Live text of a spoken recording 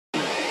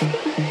And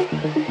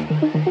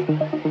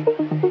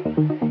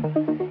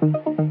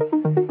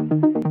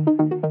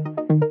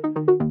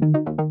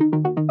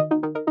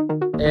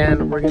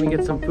we're gonna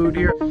get some food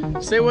here.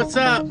 Say what's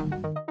up.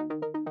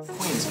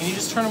 Queens, can you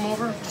just turn them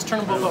over? Just turn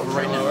them both over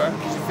right now.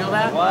 Did you feel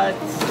that? What?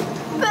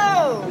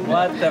 Boom!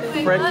 What the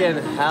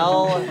frickin'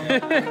 hell?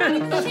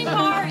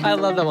 I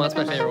love that one, that's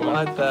my favorite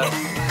one. What the?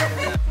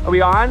 Are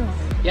we on?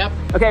 Yep.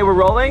 Okay, we're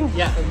rolling?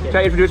 Yeah. Should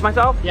I introduce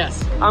myself?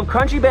 Yes. I'm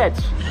Crunchy Bits.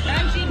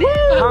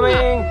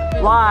 Coming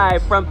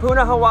live from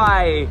Puna,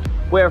 Hawaii,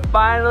 where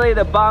finally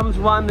the bums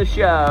won the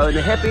show and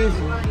the hippies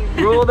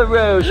rule the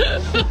roost.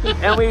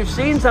 And we've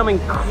seen some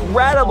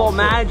incredible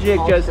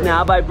magic just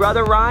now by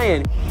Brother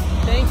Ryan.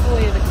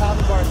 Thankfully, the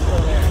Kava Bar's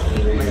still there.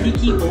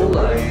 Hiki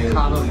Ola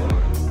Kava Bar.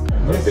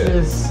 This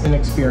is an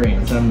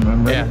experience.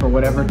 I'm ready for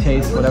whatever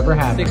taste, whatever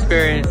happens.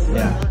 Experience.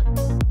 Yeah.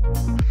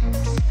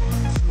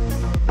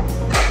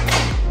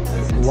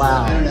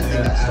 Wow.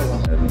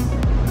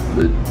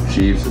 The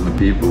chiefs and the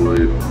people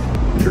who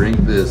drink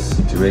this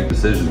to make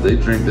decisions, they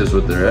drink this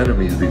with their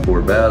enemies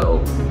before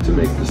battle to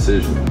make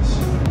decisions.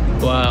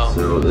 Wow.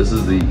 So this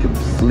is the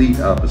complete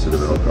opposite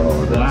of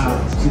alcohol.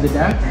 Wow. See the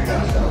deck?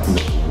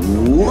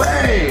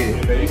 Way!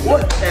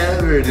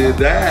 Whatever did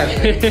that?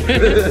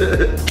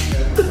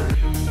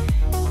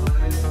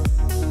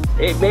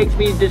 It makes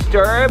me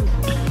disturbed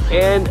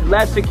and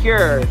less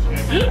secure.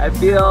 I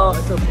feel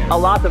a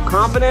loss of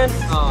confidence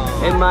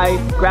in my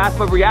grasp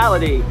of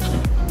reality.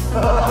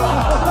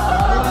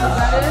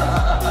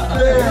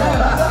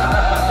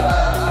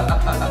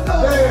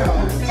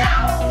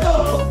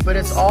 But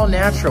it's all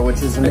natural,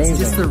 which is amazing. It's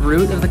just the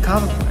root of the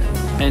kava plant.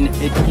 And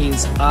it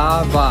means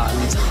ava, it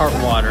means heart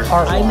water.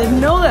 I didn't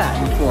know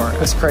that before.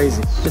 It's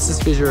crazy. This is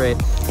fissure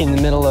rate in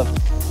the middle of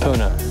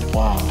Puna.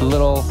 Wow.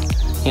 Little,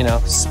 you know,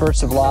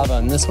 spurts of lava,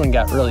 and this one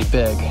got really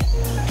big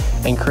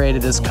and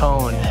created this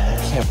cone. I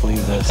can't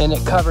believe this. And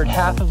it covered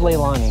half of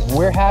Leilani.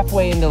 We're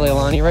halfway into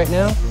Leilani right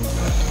now.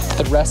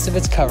 The rest of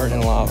it's covered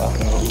in lava.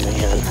 Oh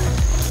man.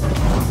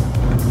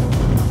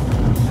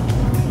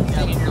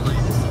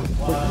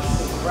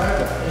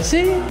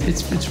 See?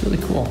 It's really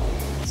cool.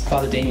 It's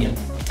Father Damien.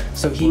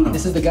 So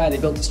this is the guy that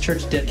built this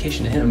church in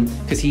dedication to him,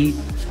 because he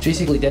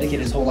basically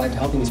dedicated his whole life to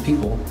helping these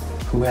people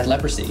who had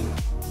leprosy.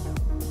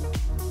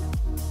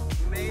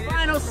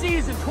 Final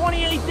season,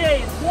 28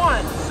 days,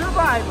 1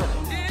 survivor.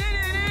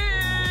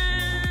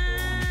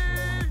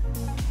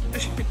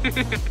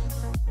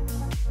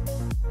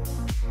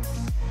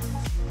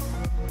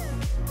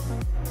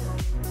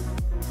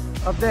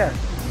 Up there.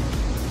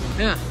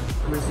 Yeah.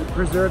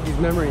 Preserve these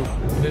memories.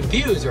 The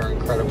views are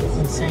incredible. It's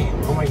insane.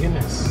 Oh my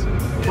goodness.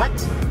 What?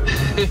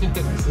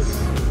 This is,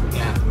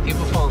 yeah,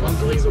 people fall in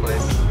love with this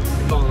place.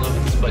 They fall in love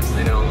with this place and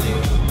they don't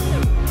leave.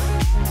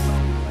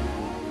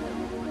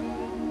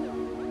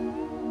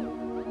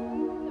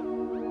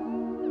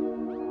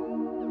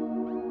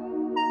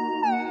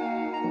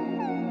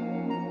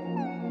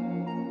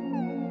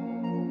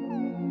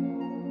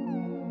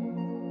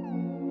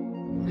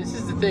 This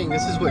is the thing,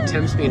 this is what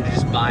tempts me to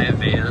just buy a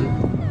van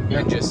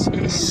and just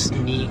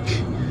sneak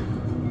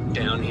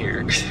down here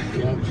and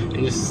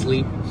just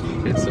sleep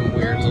in some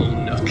weird little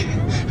nook.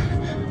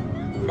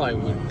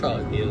 Probably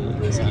be a little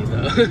risky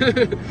though.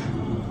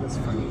 That's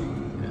funny.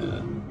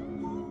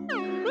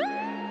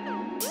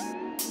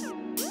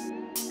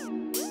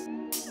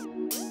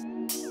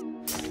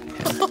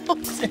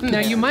 Now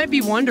you might be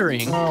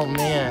wondering, Oh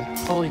man.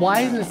 Holy why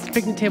crap. isn't this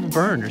picnic table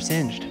burned or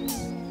singed?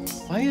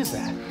 Why is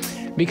that?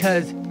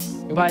 Because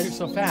It went through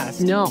so fast.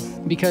 No,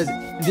 because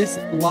this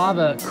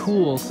lava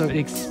cooled, so it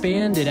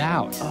expanded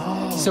out.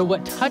 Oh. So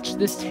what touched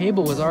this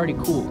table was already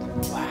cooled.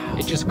 Wow.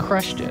 It just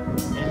crushed it.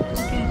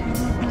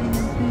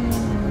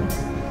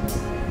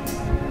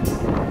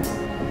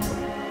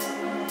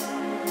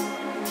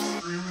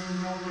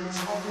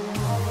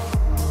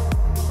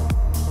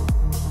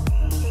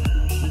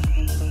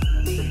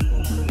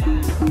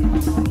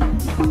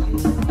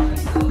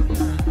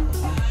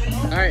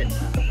 All right.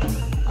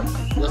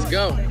 Let's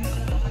go.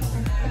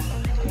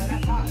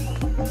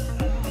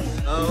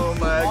 Oh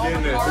my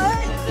goodness.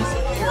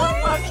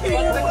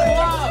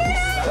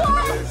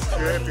 It's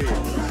trippy.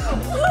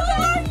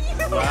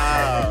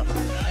 Wow.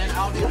 And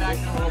I'll be back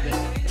in a little bit.